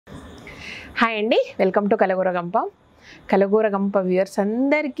Hi అండి, welcome to Kalagooragampa. Kalagooragampa viewers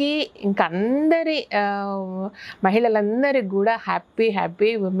అందరికీ, ఇంకా అందరి మహిళలందరికీ కూడా హ్యాపీ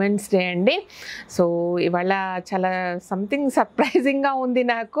ఉమెన్స్ డే అండి. సో ఇవాళ చాలా సంథింగ్ సర్ప్రైజింగ్గా ఉంది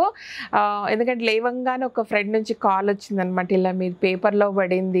నాకు. ఎందుకంటే లేవంగానే ఒక ఫ్రెండ్ నుంచి కాల్ వచ్చిందనమాట, ఇలా మీరు పేపర్లో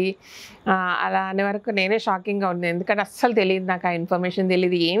పడింది అలా అనే వరకు నేనే షాకింగ్గా ఉంది. ఎందుకంటే అస్సలు తెలియదు నాకు, ఆ ఇన్ఫర్మేషన్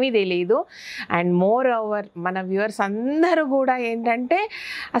తెలియదు, ఏమీ తెలియదు. అండ్ మోర్ ఓవర్ మన వ్యూయర్స్ అందరూ కూడా ఏంటంటే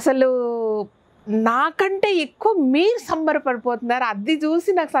అసలు నాకంటే ఎక్కువ మీరు సంబరపడిపోతున్నారు. అది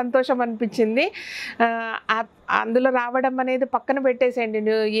చూసి నాకు సంతోషం అనిపించింది. అందులో రావడం అనేది పక్కన పెట్టేసేయండి,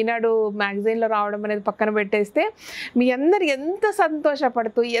 ఈనాడు మ్యాగజైన్లో రావడం అనేది పక్కన పెట్టేస్తే మీ అందరు ఎంత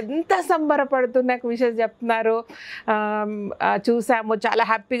సంతోషపడుతూ ఎంత సంబరపడుతూ నాకు విషయం చెప్తున్నారు. చూసాము, చాలా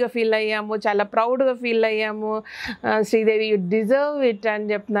హ్యాపీగా ఫీల్ అయ్యాము, చాలా ప్రౌడ్గా ఫీల్ అయ్యాము, శ్రీదేవి యు డిజర్వ్ ఇట్ అని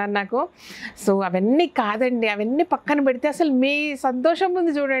చెప్తున్నారు నాకు. సో అవన్నీ కాదండి, అవన్నీ పక్కన పెడితే అసలు మీ సంతోషం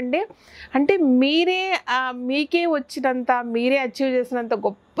ఉంది చూడండి. అంటే మీకే వచ్చినంత, మీరే అచీవ్ చేసినంత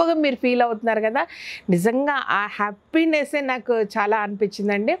గొప్పగా మీరు ఫీల్ అవుతున్నారు కదా. నిజంగా ఆ హ్యాపీనెస్సే నాకు చాలా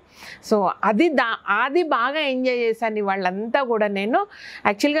అనిపించిందండి. సో అది బాగా ఎంజాయ్ చేశాను వాళ్ళంతా కూడా. నేను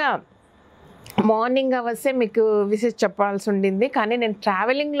యాక్చువల్గా మార్నింగ్ అవర్సే మీకు విషెస్ చెప్పాల్సి ఉండింది, కానీ నేను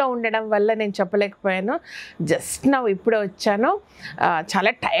ట్రావెలింగ్లో ఉండడం వల్ల నేను చెప్పలేకపోయాను. జస్ట్ నా ఇప్పుడే వచ్చాను,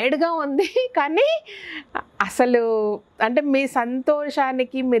 చాలా టైర్డ్గా ఉంది. కానీ అసలు అంటే మీ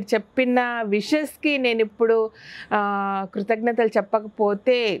సంతోషానికి, మీరు చెప్పిన విషెస్కి నేను ఇప్పుడు కృతజ్ఞతలు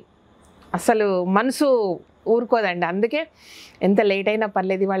చెప్పకపోతే అసలు మనసు ఊరుకోదండి. అందుకే ఎంత లేట్ అయినా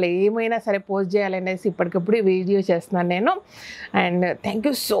పర్లేదు, వాళ్ళు ఏమైనా సరే పోస్ట్ చేయాలనేసి ఇప్పటికప్పుడు వీడియో చేస్తున్నాను నేను. And thank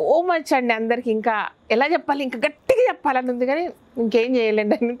you so much అండి అందరికీ. ఇంకా ఎలా చెప్పాలి, ఇంకా గట్టిగా చెప్పాలని ఉంది కానీ ఇంకేం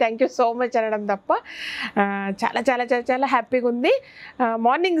చేయలేండి అని థ్యాంక్ యూ సో మచ్ అనడం తప్ప. చాలా చాలా చాలా చాలా హ్యాపీగా ఉంది.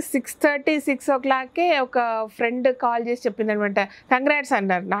 మార్నింగ్ 6:30, 6 o'clockకే ఒక ఫ్రెండ్ కాల్ చేసి చెప్పింది అనమాట, కంగ్రాట్స్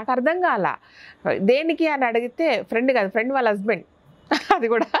అన్నారు. నాకు అర్థం కాల దేనికి అని అడిగితే, ఫ్రెండ్ కాదు, ఫ్రెండ్ వాళ్ళ హస్బెండ్, అది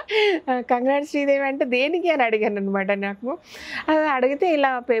కూడా కంగ్రాట్స్ శ్రీదేవి అంటే దేనికి అని అడిగాను అనమాట. నాకు అది అడిగితే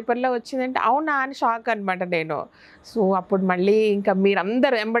ఇలా పేపర్లో వచ్చిందంటే అవునా అని షాక్ అనమాట నేను. సో అప్పుడు మళ్ళీ ఇంకా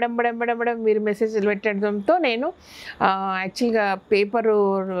మీరందరూ ఎంబడెంబడెంబడెంబడం మీరు మెసేజ్లు పెట్టడంతో నేను యాక్చువల్గా పేపరు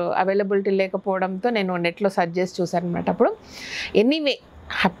అవైలబిలిటీ లేకపోవడంతో నేను నెట్లో సెర్చ్ చేసి చూసాను అనమాట. అప్పుడు ఎనీవే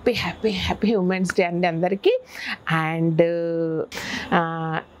హ్యాపీ ఉమెన్స్ డే అండి అందరికీ.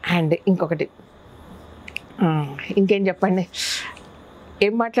 అండ్ ఇంకొకటి, ఇంకేం చెప్పండి,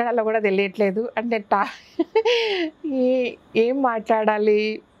 ఏం మాట్లాడాలో కూడా తెలియట్లేదు. అంటే ఏం మాట్లాడాలి,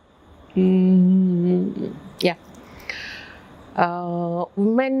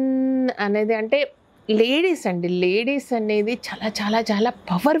 ఉమెన్ అనేది అంటే లేడీస్ అండి. లేడీస్ అనేది చాలా చాలా చాలా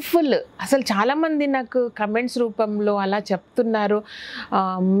పవర్ఫుల్. అసలు చాలామంది నాకు కమెంట్స్ రూపంలో అలా చెప్తున్నారు,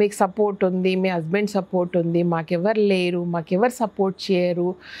 మీకు సపోర్ట్ ఉంది, మీ హస్బెండ్ సపోర్ట్ ఉంది, మాకెవరు లేరు, మాకెవరు సపోర్ట్ చేయరు.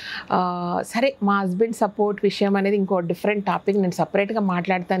 సరే, మా హస్బెండ్ సపోర్ట్ విషయం అనేది ఇంకో డిఫరెంట్ టాపిక్, నేను సపరేట్గా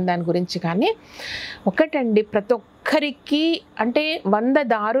మాట్లాడతాను దాని గురించి. కానీ ఒకటండి, ప్రతి ఒక్కరికి అంటే 100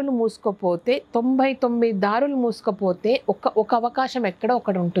 దారులు మూసుకపోతే 99 దారులు మూసుకపోతే ఒక అవకాశం ఎక్కడో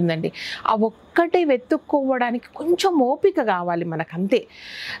ఒకటి ఉంటుందండి. ఆ ఒక్కటి వెతుక్కోవడానికి కొంచెం ఓపిక కావాలి మనకంతే.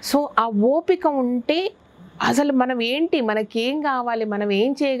 సో ఆ ఓపిక ఉంటే అసలు మనం ఏంటి, మనకేం కావాలి, మనం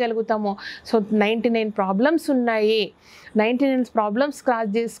ఏం చేయగలుగుతామో. సో 99 ప్రాబ్లమ్స్ ఉన్నాయి, 99 ప్రాబ్లమ్స్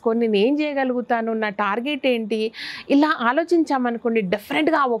క్రాస్ చేసుకొని నేను ఏం చేయగలుగుతాను, నా టార్గెట్ ఏంటి, ఇలా ఆలోచించామనుకోండి,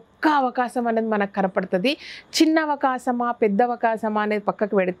 డెఫినెట్గా ఆ ఒక్క అవకాశం అనేది మనకు కనపడుతుంది. చిన్న అవకాశమా పెద్ద అవకాశమా అనేది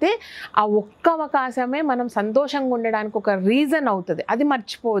పక్కకు పెడితే ఆ ఒక్క అవకాశమే మనం సంతోషంగా ఉండడానికి ఒక రీజన్ అవుతుంది. అది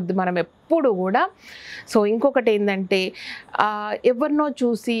మర్చిపోవద్దు మనం ఎప్పుడు కూడా. సో ఇంకొకటి ఏంటంటే, ఎవరినో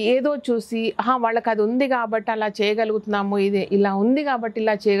చూసి ఏదో చూసి వాళ్ళకి అది ఉంది కాబట్టి అలా చేయగలుగుతున్నాము, ఇది ఇలా ఉంది కాబట్టి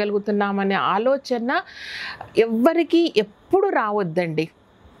ఇలా చేయగలుగుతున్నాము అనే ఆలోచన ఎవ్వరికీ ఎప్పుడు రావద్దండి.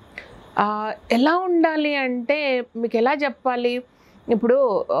 ఎలా ఉండాలి అంటే, మీకు ఎలా చెప్పాలి, ఇప్పుడు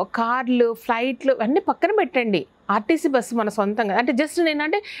కార్లు, ఫ్లైట్లు అన్నీ పక్కన పెట్టండి, ఆర్టీసీ బస్సు మన సొంతంగా. అంటే జస్ట్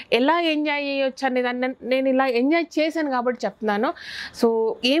నేనంటే ఎలా ఎంజాయ్ చేయొచ్చు అనేదాన్ని నేను ఇలా ఎంజాయ్ చేశాను కాబట్టి చెప్తున్నాను. సో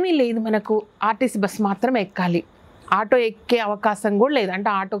ఏమీ లేదు, మనకు ఆర్టీసీ బస్సు మాత్రం ఎక్కాలి, ఆటో ఎక్కే అవకాశం కూడా లేదు, అంటే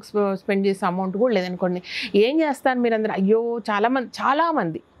ఆటోకి స్పెండ్ చేసే అమౌంట్ కూడా లేదనుకోండి. ఏం చేస్తారు మీరందరూ, అయ్యో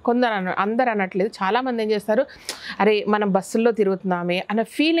చాలామంది అందరు అనట్లేదు, చాలామంది ఏం చేస్తారు, అరే మనం బస్సుల్లో తిరుగుతున్నామే అనే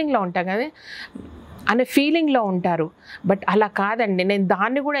ఫీలింగ్లో ఉంటారు. బట్ అలా కాదండి. నేను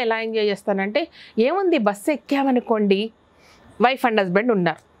దాన్ని కూడా ఎలా ఎంజాయ్ చేస్తానంటే, ఏముంది, బస్సు ఎక్కామనుకోండి, వైఫ్ అండ్ హస్బెండ్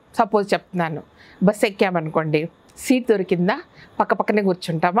ఉన్నారు, సపోజ్ చెప్తున్నాను, బస్సు ఎక్కామనుకోండి, సీట్ దొరికిందా, పక్కనే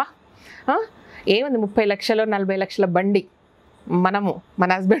కూర్చుంటామా, ఏముంది 30 లక్షలు 40 లక్షల బండి,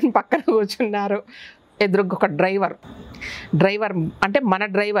 మన హస్బెండ్ పక్కన కూర్చున్నారు, ఎదురుగా ఒక డ్రైవర్, డ్రైవర్ అంటే మన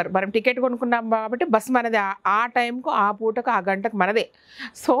డ్రైవర్, మనం టికెట్ కొనుక్కున్నాం కాబట్టి బస్సు మనది, ఆ టైంకు ఆ పూటకు ఆ గంటకు మనదే.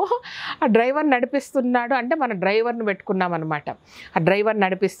 సో ఆ డ్రైవర్ నడిపిస్తున్నాడు అంటే మన డ్రైవర్ని పెట్టుకున్నాం అనమాట. ఆ డ్రైవర్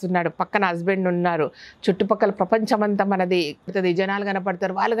నడిపిస్తున్నాడు, పక్కన హస్బెండ్ ఉన్నారు, చుట్టుపక్కల ప్రపంచమంతా మనది, జనాలు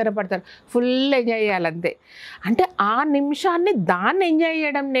కనపడతారు, వాళ్ళు కనపడతారు, ఫుల్ ఎంజాయ్ చేయాలంతే. అంటే ఆ నిమిషాన్ని దాన్ని ఎంజాయ్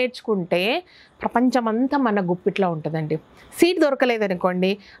చేయడం నేర్చుకుంటే ప్రపంచమంతా మన గుప్పిట్లో ఉంటుందండి. సీట్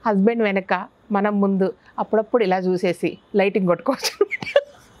దొరకలేదనుకోండి, హస్బెండ్ వెనక మనం ముందు, అప్పుడప్పుడు ఇలా చూసేసి లైటింగ్ కొట్టుకోవచ్చు.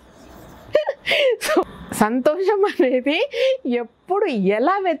 సో సంతోషం అనేది ఎప్పుడు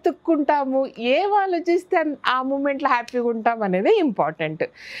ఎలా వెతుక్కుంటాము, ఏం ఆలోచిస్తే ఆ మూమెంట్లో హ్యాపీగా ఉంటాం అనేది ఇంపార్టెంట్.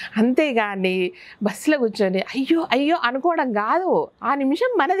 అంతేగాని బస్సులో కూర్చొని అయ్యో అయ్యో అనుకోవడం కాదు. ఆ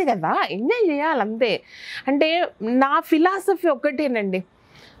నిమిషం మనది కదా, ఎంజాయ్ చేయాలంతే. అంటే నా ఫిలాసఫీ ఒక్కటేనండి,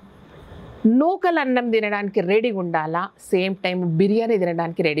 నూకలు అన్నం తినడానికి రెడీగా ఉండాలా, సేమ్ టైం బిర్యానీ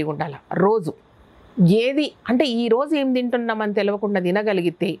తినడానికి రెడీగా ఉండాలా. రోజు ఏది అంటే ఈరోజు ఏం తింటున్నామని తెలియకుండా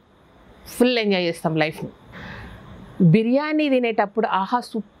తినగలిగితే ఫుల్ ఎంజాయ్ చేస్తాం లైఫ్ని. బిర్యానీ తినేటప్పుడు ఆహా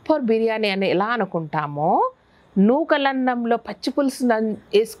సూపర్ బిర్యానీ అని ఎలా అనుకుంటామో, నూకలన్నంలో పచ్చి పులుసు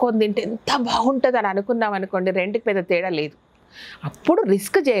వేసుకొని తింటే ఎంత బాగుంటుంది అని అనుకున్నాం అనుకోండి, రెండుకి పెద్ద తేడా లేదు. అప్పుడు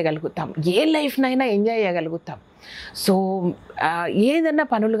రిస్క్ చేయగలుగుతాం, ఏ లైఫ్నైనా ఎంజాయ్ చేయగలుగుతాం. సో ఏదైనా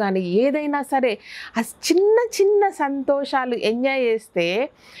పనులు కానీ ఏదైనా సరే ఆ చిన్న చిన్న సంతోషాలు ఎంజాయ్ చేస్తే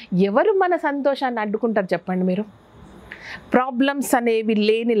ఎవరు మన సంతోషాన్ని అడ్డుకుంటారు చెప్పండి మీరు? ప్రాబ్లమ్స్ అనేవి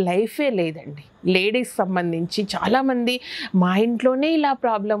లేని లైఫే లేదండి. లేడీస్ సంబంధించి చాలామంది మా ఇంట్లోనే ఇలా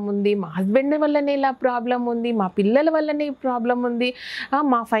ప్రాబ్లం ఉంది, మా హస్బెండ్ వల్లనే ఇలా ప్రాబ్లం ఉంది, మా పిల్లల వల్లనే ఈ ప్రాబ్లం ఉంది,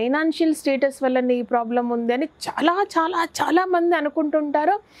 మా ఫైనాన్షియల్ స్టేటస్ వల్లనే ఈ ప్రాబ్లం ఉంది అని చాలా చాలా చాలామంది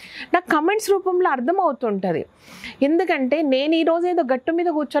అనుకుంటుంటారు. నాకు కమెంట్స్ రూపంలో అర్థమవుతుంటుంది. ఎందుకంటే నేను ఈరోజు ఏదో గట్టు మీద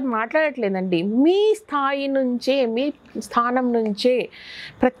కూర్చొని మాట్లాడట్లేదండి, మీ స్థాయి నుంచే, మీ స్థానం నుంచే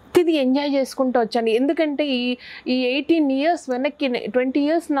ప్రతిదీ ఎంజాయ్ చేసుకుంటూ వచ్చాను. ఎందుకంటే ఈ 18 years వెనక్కి, 20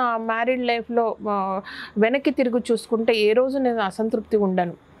 years నా మ్యారీడ్ లైఫ్లో వెనక్కి తిరిగి చూసుకుంటే ఏ రోజు నేను అసంతృప్తిగా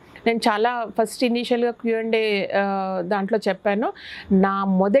ఉండను. నేను చాలా ఫస్ట్ ఇనీషియల్గా Q&A దాంట్లో చెప్పాను, నా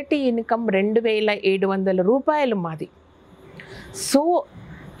మొదటి ఇన్కమ్ 2700 రూపాయలు మాది. సో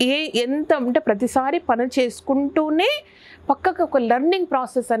ఎంత అంటే ప్రతిసారి పని చేసుకుంటూనే పక్కకు ఒక లెర్నింగ్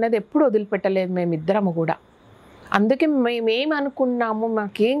ప్రాసెస్ అనేది ఎప్పుడు వదిలిపెట్టలేదు మేమిద్దరము కూడా. అందుకే మేమేం అనుకున్నాము,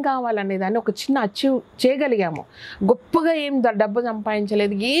 మాకేం కావాలనే దాన్ని ఒక చిన్న అచీవ్ చేయగలిగాము. గొప్పగా ఏం డబ్బు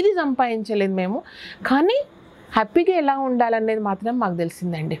సంపాదించలేదు, ఏది సంపాదించలేదు మేము, కానీ హ్యాపీగా ఎలా ఉండాలనేది మాత్రం మాకు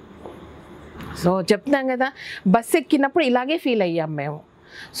తెలిసిందండి. సో చెప్తాం కదా, బస్సు ఎక్కినప్పుడు ఇలాగే ఫీల్ అయ్యాం మేము.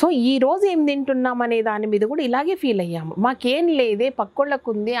 సో ఈరోజు ఏం తింటున్నాం అనే దాని మీద కూడా ఇలాగే ఫీల్ అయ్యాము. మాకేం లేదే, పక్కోళ్ళకు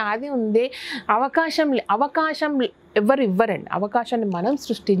ఉంది, అది ఉంది, అవకాశం ఎవరు ఇవ్వరండి. అవకాశాన్ని మనం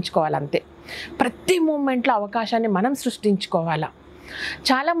సృష్టించుకోవాలి అంతే. ప్రతి మూమెంట్లో అవకాశాన్ని మనం సృష్టించుకోవాలా.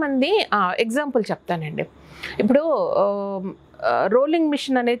 చాలామంది ఎగ్జాంపుల్ చెప్తానండి. ఇప్పుడు రోలింగ్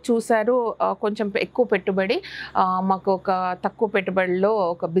మిషన్ అనేది చూశారు, కొంచెం ఎక్కువ పెట్టుబడి, మాకు ఒక తక్కువ పెట్టుబడిలో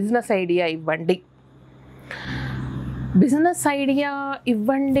ఒక బిజినెస్ ఐడియా ఇవ్వండి. బిజినెస్ ఐడియా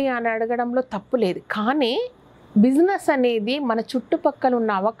ఇవ్వండి అని అడగడంలో తప్పు లేదు, కానీ బిజినెస్ అనేది మన చుట్టుపక్కల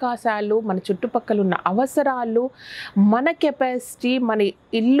ఉన్న అవకాశాలు, మన చుట్టుపక్కల ఉన్న అవసరాలు, మన కెపాసిటీ, మన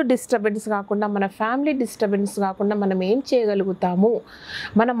ఇల్లు డిస్టర్బెన్స్ కాకుండా, మన ఫ్యామిలీ డిస్టర్బెన్స్ కాకుండా మనం ఏం చేయగలుగుతాము,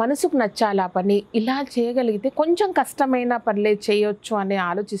 మన మనసుకు నచ్చాలా పని, ఇలా చేయగలిగితే కొంచెం కష్టమైనా పర్లేదు చేయొచ్చు అని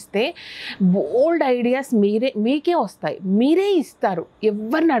ఆలోచిస్తే బోల్డ్ ఐడియాస్ మీకే వస్తాయి, మీరే ఇస్తారు.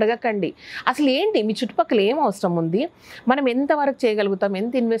 ఎవరిని అడగకండి. అసలు ఏంటి మీ చుట్టుపక్కల ఏం అవసరం ఉంది, మనం ఎంతవరకు చేయగలుగుతాం,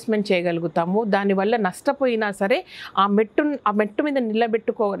 ఎంత ఇన్వెస్ట్మెంట్ చేయగలుగుతాము, దానివల్ల నష్టపోయినా సరే ఆ మెట్టు మీద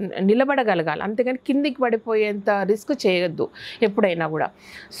నిలబడగలగాలి. అంతేగాని కిందికి పడిపోయేంత రిస్క్ చేయొద్దు ఎప్పుడైనా కూడా.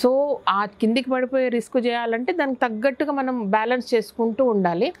 సో ఆ కిందికి పడిపోయే రిస్క్ చేయాలంటే దానికి తగ్గట్టుగా మనం బ్యాలెన్స్ చేసుకుంటూ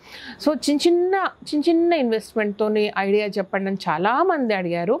ఉండాలి. సో చిన్న చిన్న ఇన్వెస్ట్మెంట్తో ఐడియా చెప్పండి అని చాలామంది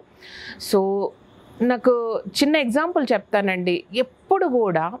అడిగారు. సో నాకు చిన్న ఎగ్జాంపుల్ చెప్తానండి. ఎప్పుడు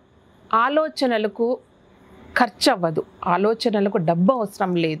కూడా ఆలోచనలకు ఖర్చు అవ్వదు, ఆలోచనలకు డబ్బు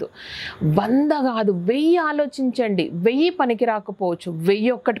అవసరం లేదు. 100 కాదు 1000 ఆలోచించండి, 1000 పనికి రాకపోవచ్చు,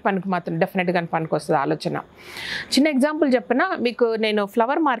 1001 పనికి మాత్రం డెఫినెట్గా పనికి వస్తుంది ఆలోచన. చిన్న ఎగ్జాంపుల్ చెప్పిన మీకు, నేను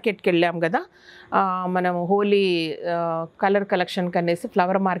ఫ్లవర్ మార్కెట్కి వెళ్ళాం కదా, మనం హోలీ కలర్ కలెక్షన్కి అనేసి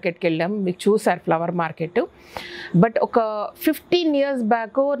ఫ్లవర్ మార్కెట్కి వెళ్ళాం. మీకు చూసారు ఫ్లవర్ మార్కెట్. బట్ ఒక 15 years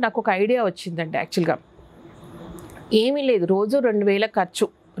బ్యాక్ నాకు ఒక ఐడియా వచ్చిందండి. యాక్చువల్గా ఏమీ లేదు, రోజు 2000 ఖర్చు,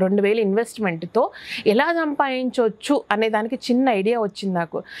 2000 ఇన్వెస్ట్మెంట్తో ఎలా సంపాదించవచ్చు అనే దానికి చిన్న ఐడియా వచ్చింది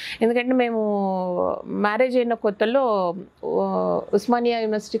నాకు. ఎందుకంటే మేము మ్యారేజ్ అయిన కొత్తలో ఉస్మానియా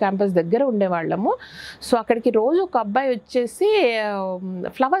యూనివర్సిటీ క్యాంపస్ దగ్గర ఉండేవాళ్ళము. సో అక్కడికి రోజు ఒక అబ్బాయి వచ్చేసి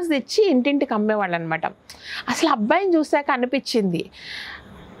ఫ్లవర్స్ తెచ్చి ఇంటింటికి అమ్మేవాళ్ళు అనమాట. అసలు అబ్బాయిని చూసాక అనిపించింది,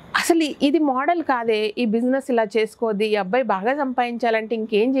 అసలు ఇది మోడల్ కాదే, ఈ బిజినెస్ ఇలా చేసుకోద్ది, ఈ అబ్బాయి బాగా సంపాదించాలంటే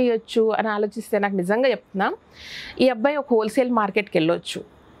ఇంకేం చేయొచ్చు అని ఆలోచిస్తే నాకు నిజంగా చెప్తున్నా, ఈ అబ్బాయి ఒక హోల్సేల్ మార్కెట్కి వెళ్ళొచ్చు.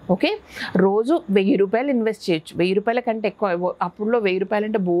 ఓకే, రోజు 1000 రూపాయలు ఇన్వెస్ట్ చేయొచ్చు. 1000 రూపాయల కంటే ఎక్కువ. అప్పుడులో 1000 రూపాయలు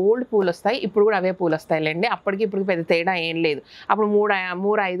అంటే బోల్డ్ పూలు వస్తాయి, ఇప్పుడు కూడా అవే పూలు వస్తాయిలేండి. అప్పటికి ఇప్పుడు పెద్ద తేడా ఏం లేదు. అప్పుడు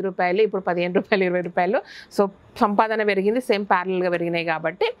 5 రూపాయలు, ఇప్పుడు 15 రూపాయలు, 20 రూపాయలు. సో సంపాదన పెరిగింది, సేమ్ ప్యారల్గా పెరిగినాయి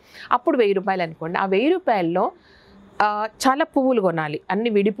కాబట్టి అప్పుడు 1000 రూపాయలు అనుకోండి. ఆ 1000 రూపాయల్లో చాలా పువ్వులు కొనాలి, అన్ని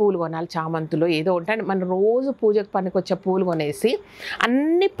విడి పువ్వులు కొనాలి, చామంతులు ఏదో ఉంటాయి. మనం రోజు పూజకు పనికొచ్చే పువ్వులు కొనేసి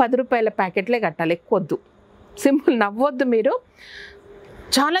అన్ని 10 రూపాయల ప్యాకెట్లే కట్టాలి, ఎక్కువద్దు. సింపుల్, నవ్వొద్దు మీరు.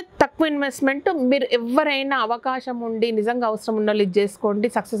 చాలా తక్కువ ఇన్వెస్ట్మెంట్. మీరు ఎవరైనా అవకాశం ఉండి నిజంగా అవసరం ఉన్న వాళ్ళు ఇది చేసుకోండి,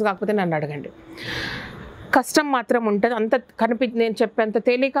 సక్సెస్ కాకపోతే నన్ను అడగండి. కష్టం మాత్రం ఉంటుంది, అంత నేను చెప్పేంత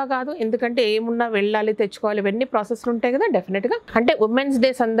తేలిక కాదు. ఎందుకంటే ఏమున్నా వెళ్ళాలి, తెచ్చుకోవాలి, ఇవన్నీ ప్రాసెస్లు ఉంటాయి కదా డెఫినెట్గా. అంటే ఉమెన్స్ డే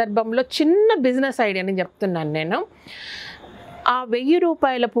సందర్భంలో చిన్న బిజినెస్ ఐడియాని చెప్తున్నాను నేను. ఆ 1000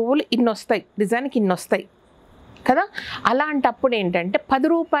 రూపాయల పువ్వులు ఇన్ని వస్తాయి, డిజైన్కి ఇన్ని వస్తాయి కదా. అలాంటప్పుడు ఏంటంటే 10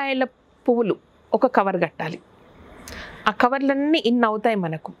 రూపాయల పువ్వులు ఒక కవర్ కట్టాలి. ఆ కవర్లన్నీ ఇన్ని అవుతాయి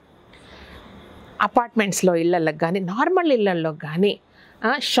మనకు. అపార్ట్మెంట్స్లో ఇళ్ళకి కానీ, నార్మల్ ఇళ్ళల్లో కానీ,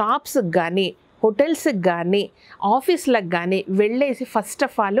 షాప్స్కి కానీ, హోటల్స్కి కానీ, ఆఫీస్లకు కానీ వెళ్ళేసి ఫస్ట్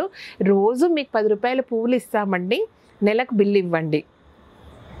ఆఫ్ ఆల్ రోజు మీకు 10 రూపాయల పువ్వులు ఇస్తామండి, నెలకు బిల్లు ఇవ్వండి.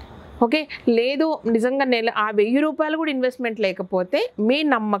 ఓకే, లేదు నిజంగా ఆ 1000 రూపాయలు కూడా ఇన్వెస్ట్మెంట్ లేకపోతే మీ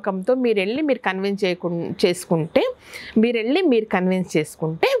నమ్మకంతో మీరు వెళ్ళి మీరు కన్విన్స్ చేసుకుంటే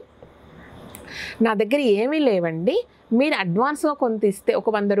నా దగ్గర ఏమీ లేవండి, మీరు అడ్వాన్స్గా కొంత ఇస్తే ఒక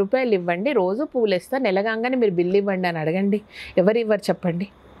 100 రూపాయలు ఇవ్వండి, రోజు పువ్వులు ఇస్తా, నెలగానే మీరు బిల్లు ఇవ్వండి అని అడగండి. ఎవరు ఇవ్వరు చెప్పండి.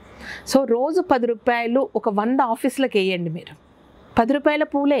 సో రోజు 10 రూపాయలు ఒక 100 ఆఫీసులకు వేయండి. మీరు 10 రూపాయల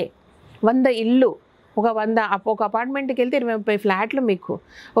పూలే 100 ఇల్లు, ఒక అపార్ట్మెంట్కి వెళ్తే 20-30 ఫ్లాట్లు, మీకు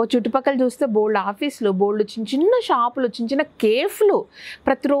ఒక చుట్టుపక్కల చూస్తే బోల్డ్ ఆఫీసులు, బోల్డ్ చిన్న షాపులు, చిన్న కేఫ్లు.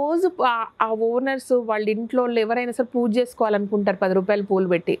 ప్రతిరోజు ఆ ఓనర్స్ వాళ్ళ ఇంట్లో ఎవరైనా సరే పూజ చేసుకోవాలనుకుంటారు 10 రూపాయలు పూలు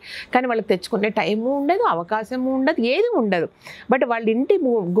పెట్టి, కానీ వాళ్ళకి తెచ్చుకునే టైము ఉండదు, అవకాశము ఉండదు, ఏది ఉండదు. బట్ వాళ్ళ ఇంటి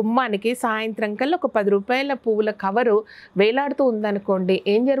గుమ్మానికి సాయంత్రం కల్లా ఒక 10 రూపాయల పువ్వుల కవరు వేలాడుతూ ఉందనుకోండి,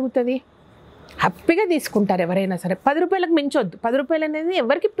 ఏం జరుగుతుంది? హ్యాపీగా తీసుకుంటారు ఎవరైనా సరే. 10 రూపాయలకు మించొద్దు. 10 రూపాయలు అనేది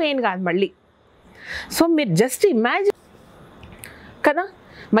ఎవరికి పెయిన్ కాదు మళ్ళీ. సో మీరు జస్ట్ ఇమాజిన్ కదా,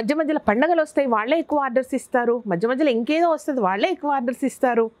 మధ్యలో పండగలు వస్తాయి, వాళ్ళే ఎక్కువ ఆర్డర్స్ ఇస్తారు, మధ్యలో ఇంకేదో వస్తుంది, వాళ్ళే ఎక్కువ ఆర్డర్స్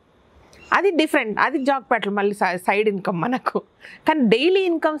ఇస్తారు. అది డిఫరెంట్, అది జాబ్ ప్యాటర్న్, మళ్ళీ సైడ్ ఇన్కమ్ మనకు. కానీ డైలీ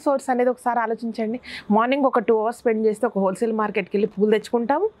ఇన్కమ్ సోర్స్ అనేది ఒకసారి ఆలోచించండి. మార్నింగ్ ఒక 2 అవర్స్ స్పెండ్ చేస్తే ఒక హోల్సేల్ మార్కెట్కి వెళ్ళి పూలు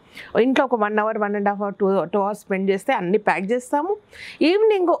తెచ్చుకుంటాము, ఇంట్లో ఒక 1 అవర్ 1.5 అవర్ 2 అవర్స్ స్పెండ్ చేస్తే అన్ని ప్యాక్ చేస్తాము,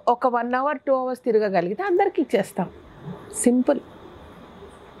 ఈవినింగ్ ఒక 1 అవర్ 2 అవర్స్ తిరగగలిగితే అందరికీ ఇచ్చేస్తాం. సింపుల్,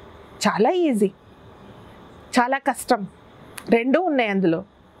 చాలా ఈజీ, చాలా కష్టం, రెండూ ఉన్నాయి అందులో.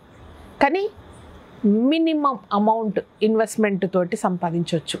 కానీ మినిమం అమౌంట్ ఇన్వెస్ట్మెంట్ తోటి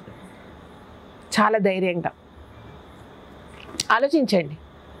సంపాదించవచ్చు చాలా ధైర్యంగా. ఆలోచించండి.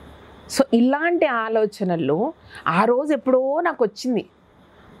 సో ఇలాంటి ఆలోచనలు ఆ రోజు ఎప్పుడో నాకు వచ్చింది.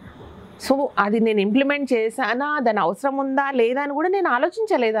 సో అది నేను ఇంప్లిమెంట్ చేశానా, దాని అవసరం ఉందా లేదా అని కూడా నేను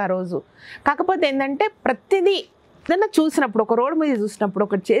ఆలోచించలేదు ఆ రోజు. కాకపోతే ఏంటంటే ప్రతిదీ ఏదైనా చూసినప్పుడు, ఒక రోడ్ మీద చూసినప్పుడు,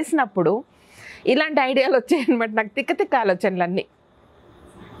 ఒకటి చేసినప్పుడు ఇలాంటి ఐడియాలు వచ్చాయన్నమాట నాకు. తిక్క ఆలోచనలన్నీ,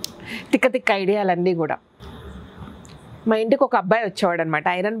 తిక్క ఐడియాలన్నీ కూడా. మా ఇంటికి ఒక అబ్బాయి వచ్చేవాడు అనమాట.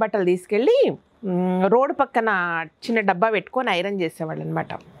 ఐరన్ బట్టలు తీసుకెళ్ళి రోడ్డు పక్కన చిన్న డబ్బా పెట్టుకొని ఐరన్ చేసేవాడు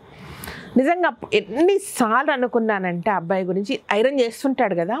అనమాట. నిజంగా ఎన్నిసార్లు అనుకున్నానంటే అబ్బాయి గురించి, ఐరన్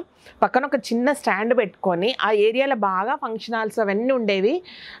చేస్తుంటాడు కదా, పక్కన ఒక చిన్న స్టాండ్ పెట్టుకొని, ఆ ఏరియాలో బాగా ఫంక్షన్ హాల్స్ అవన్నీ ఉండేవి,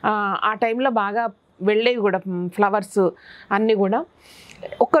 ఆ టైంలో బాగా వెళ్ళేవి కూడా ఫ్లవర్స్ అన్నీ కూడా.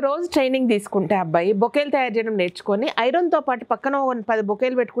 ఒకరోజు ట్రైనింగ్ తీసుకుంటే అబ్బాయి బొకేలు తయారు చేయడం నేర్చుకొని ఐరన్తో పాటు పక్కన 10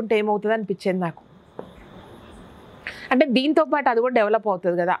 బొకేలు పెట్టుకుంటే ఏమవుతుంది అనిపించింది నాకు. అంటే దీంతో పాటు అది కూడా డెవలప్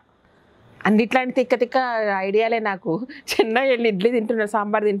అవుతుంది కదా. అన్నిట్లాంటి తిక్క ఐడియాలే నాకు. చెన్నై వెళ్ళి ఇడ్లీ తింటున్నా,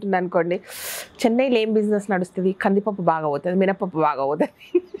 సాంబార్ తింటున్నా అనుకోండి, చెన్నైలో ఏం బిజినెస్ నడుస్తుంది? కందిపప్పు బాగా అవుతుంది, మినపప్పు బాగా అవుతుంది.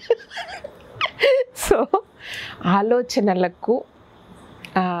 సో ఆలోచనలకు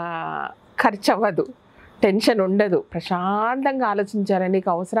ఖర్చు అవ్వదు, టెన్షన్ ఉండదు, ప్రశాంతంగా ఆలోచించాలని నీకు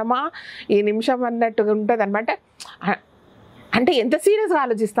అవసరమా ఈ నిమిషం అన్నట్టుగా ఉంటుంది అనమాట. అంటే ఎంత సీరియస్గా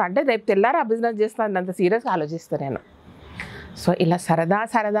ఆలోచిస్తా అంటే రేపు తెల్లారి ఆ బిజినెస్ చేస్తాను అంత సీరియస్గా ఆలోచిస్తాను నేను. సో ఇలా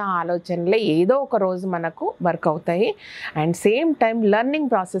సరదా ఆలోచనలే ఏదో ఒక రోజు మనకు వర్క్ అవుతాయి. And same time learning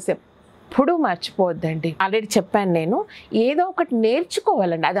process ఎప్పుడూ మర్చిపోవద్దండి. ఆల్రెడీ చెప్పాను నేను, ఏదో ఒకటి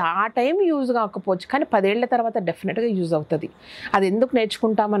నేర్చుకోవాలండి. అది ఆ టైం యూజ్ కాకపోవచ్చు, కానీ 10 ఏళ్ల తర్వాత డెఫినెట్గా యూజ్ అవుతుంది. అది ఎందుకు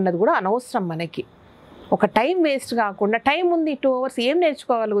నేర్చుకుంటామన్నది కూడా అనవసరం మనకి. ఒక టైం వేస్ట్ కాకుండా, టైం ఉంది 2 అవర్స్, ఏం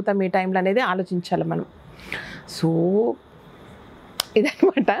నేర్చుకోగలుగుతాం ఈ టైంలో అనేది ఆలోచించాలి మనం. సో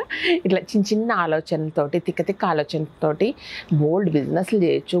ఇదనమాట. ఇట్లా చిన్న చిన్న ఆలోచనలతోటి, తిక్క తిక్క ఆలోచనలతోటి బోల్డ్ బిజినెస్లు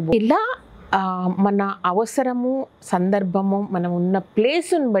చేయొచ్చు. ఇలా మన అవసరము, సందర్భము, మనం ఉన్న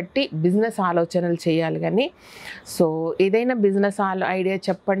ప్లేసుని బట్టి బిజినెస్ ఆలోచనలు చేయాలి. కానీ సో ఏదైనా బిజినెస్ ఐడియా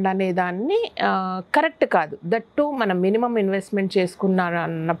చెప్పండి అనే దాన్ని కరెక్ట్ కాదు. దట్టు మనం మినిమం ఇన్వెస్ట్మెంట్ చేసుకున్నారు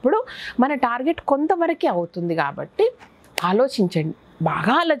అన్నప్పుడు మన టార్గెట్ కొంతవరకే అవుతుంది. కాబట్టి ఆలోచించండి,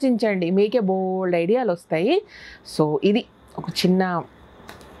 బాగా ఆలోచించండి, మీకే బోల్డ్ ఐడియాలు వస్తాయి. సో ఇది ఒక చిన్న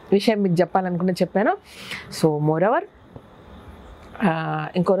విషయం మీకు చెప్పాలనుకుని చెప్పాను. సో మోరోవర్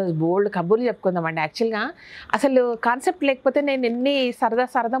ఇంకో రోజు బోల్డ్ కబుర్లు చెప్పుకుందామండి. యాక్చువల్గా అసలు కాన్సెప్ట్ లేకపోతే నేను ఎన్ని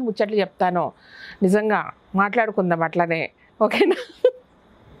సరదా ముచ్చట్లు చెప్తానో. నిజంగా మాట్లాడుకుందాం అట్లానే, ఓకేనా?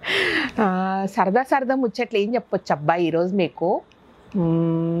 సరదా ముచ్చట్లు ఏం చెప్పొచ్చు అబ్బా ఈరోజు మీకు.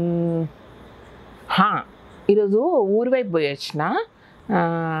 ఈరోజు ఊరి వైపు పోయి వచ్చిన.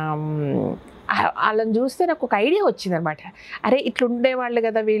 వాళ్ళని చూస్తే నాకు ఒక ఐడియా వచ్చిందనమాట. అరే ఇట్లా ఉండేవాళ్ళు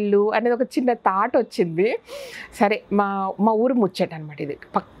కదా వీళ్ళు అనేది ఒక చిన్న థాట్ వచ్చింది. సరే మా ఊరు ముచ్చట అనమాట ఇది,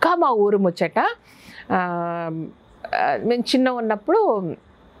 పక్కా మా ఊరు ముచ్చట. మేము చిన్న ఉన్నప్పుడు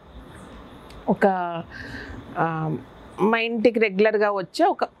ఒక మా ఇంటికి రెగ్యులర్గా వచ్చే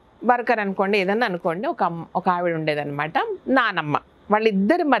ఒక వర్కర్ అనుకోండి, ఏదన్నా అనుకోండి, ఒక ఆవిడ ఉండేదన్నమాట, నానమ్మ.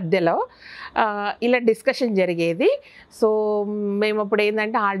 వాళ్ళిద్దరి మధ్యలో ఇలా డిస్కషన్ జరిగేది. సో మేము అప్పుడు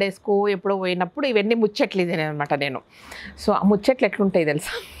ఏంటంటే హాలిడేస్కు ఎప్పుడో పోయినప్పుడు ఇవన్నీ ముచ్చట్లు ఇదేనమాట నేను. సో ఆ ముచ్చట్లు ఎట్లుంటాయి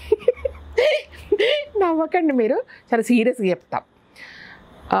తెలుసా? నవ్వకండి మీరు, చాలా సీరియస్గా చెప్తాం.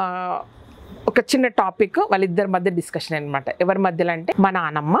 ఒక చిన్న టాపిక్ వాళ్ళిద్దరి మధ్య డిస్కషన్ అనమాట. ఎవరి మధ్యలో అంటే మా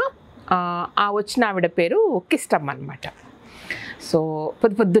నానమ్మ, ఆ వచ్చిన ఆవిడ పేరు కిష్టమ్మ అనమాట. సో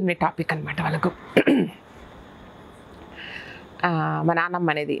పొద్దున్నే టాపిక్ అనమాట వాళ్ళకు. మా నాన్నమ్మ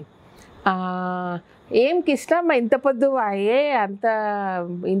అనేది, ఏం కిష్టమ్మ ఇంత పొద్దువాయే,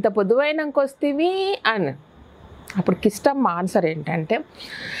 ఇంత పొద్దువైనాక వస్తేవి అని. అప్పుడు కిష్టమ్మ ఆన్సర్ ఏంటంటే,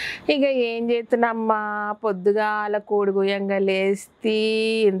 ఇక ఏం చేస్తున్నామ్మా, పొద్దుగాల కోడి గుయ్యంగా లేస్తే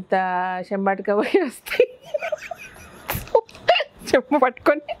ఇంత చెంబటిక పోయి వస్తాయి, చెంబ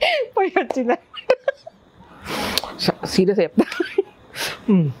పట్టుకొని పోయి వచ్చిందన్నమాట. సీరియస్ చెప్తా.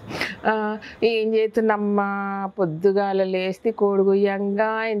 ఏం చేస్తున్నామ్మా, పొద్దుగాల లేస్తే కోడి గుయ్యంగా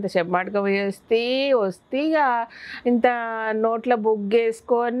ఇంత చెమ్మటక వేస్తే ఇక ఇంత నోట్ల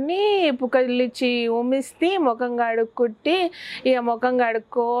బుగ్గేసుకొని పుకలిచ్చి ఉమిస్తే ముఖం కడుక్కుట్టి, ఇక ముఖం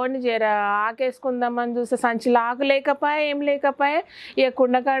కడుక్కొని జర ఆకేసుకుందామని చూస్తే సంచిలో ఆకు లేకపోయా, ఏం లేకపోయా. ఇక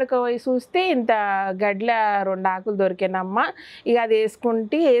కుండకాడుకు పోయి చూస్తే ఇంత గడ్ల 2 ఆకులు దొరికానమ్మా. ఇక అది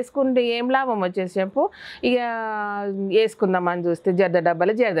వేసుకుంటే ఏం లాభం వచ్చేసి చెప్పు. ఇక వేసుకుందామని చూస్తే జర్ద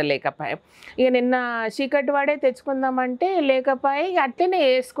డబ్బాలు జర్ద లేకపోయా. ఇక నిన్న చీకటి వాడే తెచ్చుకుందామంటే లేకపోయా. ఇక అట్లనే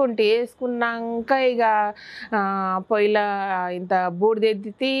వేసుకున్నాక ఇక పొయ్యిలో ఇంత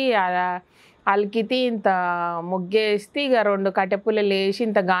బూడిదెత్తి అలికితి ఇంత ముగ్గేస్తే ఇక 2 కట్టెపుల్లలు వేసి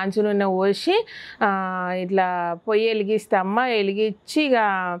ఇంత గాంచు నూనె పోసి ఇట్లా పొయ్యి వెలిగించి ఇక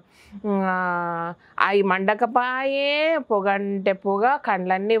అవి మండకపాయే, పొగ అంటే పొగ,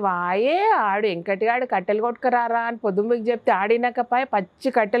 కండ్లన్నీ వాయే. ఆడు ఎంకటిగాడు కట్టెలు కొట్టుకురారా అని పొద్దుమికి చెప్తే ఆడినకపాయ పచ్చి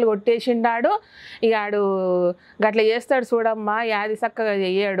కట్టెలు కొట్టేసిండాడు. ఇక ఆడు గట్ల చేస్తాడు చూడమ్మా, యాది చక్కగా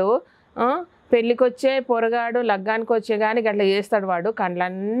చెయ్యాడు. పెళ్ళికి వచ్చే పొరగాడు లగ్గానికి వచ్చే కానీ గట్లా చేస్తాడు వాడు.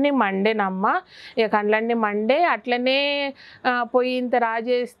 కండ్లన్నీ మండేనమ్మ. ఇక కండ్లన్నీ మండే అట్లనే పొయ్యి ఇంత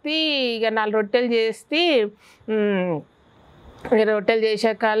రాజేస్తే ఇక 4 రొట్టెలు చేస్తే రొట్టెలు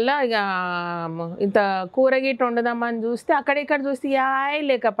చేసాకల్లా ఇక ఇంత కూర గిట్ట వండుదామని చూస్తే అక్కడిక్కడ చూస్తే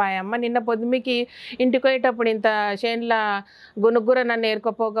లేకపోయామ్మ. నిన్న పొద్దుమికి ఇంటికి పోయేటప్పుడు ఇంత చేనుల గునుగుర నన్ను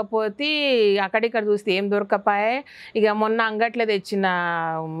ఏరుకపోకపోతే అక్కడిక్కడ చూస్తే ఏం దొరకపాయే. ఇక మొన్న అంగట్లో తెచ్చిన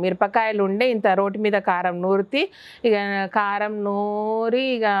మిరపకాయలు ఉండే ఇంత రోటి మీద కారం నూరితే ఇక కారం నూరి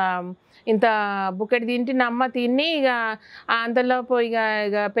ఇక ఇంత బుకెట్ తింటినమ్మ. తిని ఇక అంతలోపు ఇక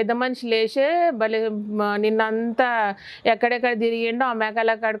పెద్ద మనిషి లేచే భలే నిన్నంతా ఎక్కడెక్కడ తిరిగిండో ఆ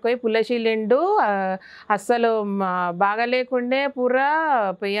మేకల కాడికి పోయి పుల్లశీలిండు. అస్సలు బాగలేకుండే పూరా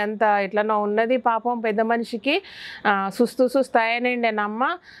పొయ్యి అంతా ఎట్లనో ఉన్నది పాపం పెద్ద మనిషికి. సుస్తు అయ్యానండేనమ్మ.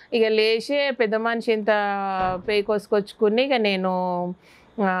 ఇక లేచే పెద్ద మనిషి ఇంత పేయి కోసుకొచ్చుకుని ఇక నేను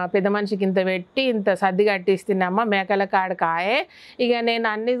పెద్ద మనిషికి ఇంత పెట్టి ఇంత సర్ది కట్టిస్తున్నామ్మ మేకల కాడకాయే. ఇక నేను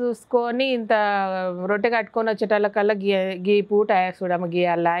అన్నీ చూసుకొని ఇంత రొట్టె కట్టుకొని వచ్చేటోళ్ళకల్లా గీ పూట చూడమ్మ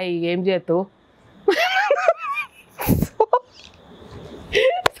గీయాలా ఏం చేతు.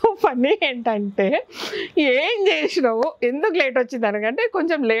 సో ఫన్నీ ఏంటంటే ఏం చేసినావు, ఎందుకు లేట్ వచ్చింది అనకంటే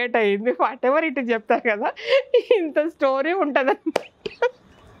కొంచెం లేట్ అయింది, వాట్ ఎవర్ ఇటు చెప్తారు కదా, ఇంత స్టోరీ ఉంటుంది అనమాట.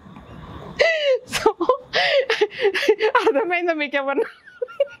 సో అర్థమైందా మీకేమన్నా?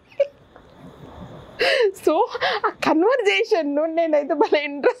 సో ఆ కన్వర్జేషన్ను నేనైతే భలే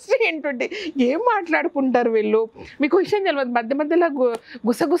ఇంట్రెస్టింగ్ ఏంటంటే ఏం మాట్లాడుకుంటారు వీళ్ళు, మీకు విషయం తెలియదు, మధ్య మధ్యలో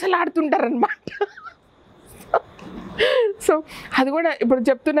గుసగుసలాడుతుంటారనమాట. సో అది కూడా ఇప్పుడు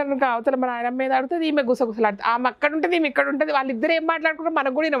చెప్తున్నాను అవతల మన ఆయన మీద ఆడుతుంది, ఈమె గుసగుసలాడుతుంది, ఆమె అక్కడ ఉంటుంది ఈమె ఇక్కడ ఉంటుంది, వాళ్ళిద్దరు ఏం మాట్లాడుకుంటారు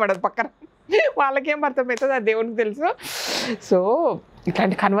మనకు కూడా వినబడదు పక్కన, వాళ్ళకేం అర్థమవుతుంది ఆ దేవునికి తెలుసు. సో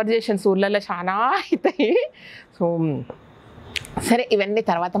ఇట్లాంటి కన్వర్జేషన్స్ ఊళ్ళల్లో చాలా అవుతాయి. సో సరే ఇవన్నీ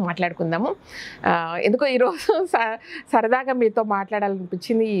తర్వాత మాట్లాడుకుందాము. ఎందుకో ఈరోజు సరదాగా మీతో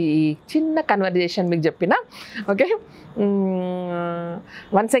మాట్లాడాలనిపించింది, ఈ చిన్న కన్వర్జేషన్ మీకు చెప్పిన. Okay,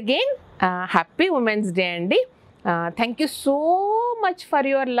 once again happy women's day అండి. Thank you so much for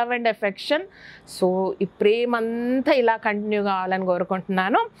your love and affection. So ఈ ప్రేమ అంతా ఇలా కంటిన్యూ కావాలని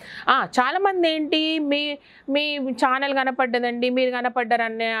కోరుకుంటున్నాను. చాలామంది ఏంటి మీ ఛానల్ కనపడ్డదండి, మీరు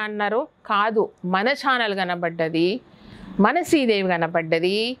కనపడ్డారని అన్నారు. కాదు, మన ఛానల్ కనపడ్డది, మన శ్రీదేవి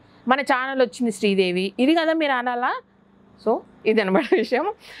కనపడ్డది, మన ఛానల్ వచ్చింది శ్రీదేవి, ఇది కదా మీరు అనాలా. సో ఇది అనమాట విషయం.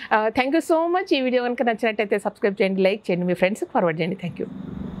 Thank you so much. ఈ వీడియో కనుక నచ్చినట్టయితే సబ్స్క్రైబ్ చేయండి, లైక్ చేయండి, మీ ఫ్రెండ్స్కి ఫార్వర్డ్ చేయండి. Thank you.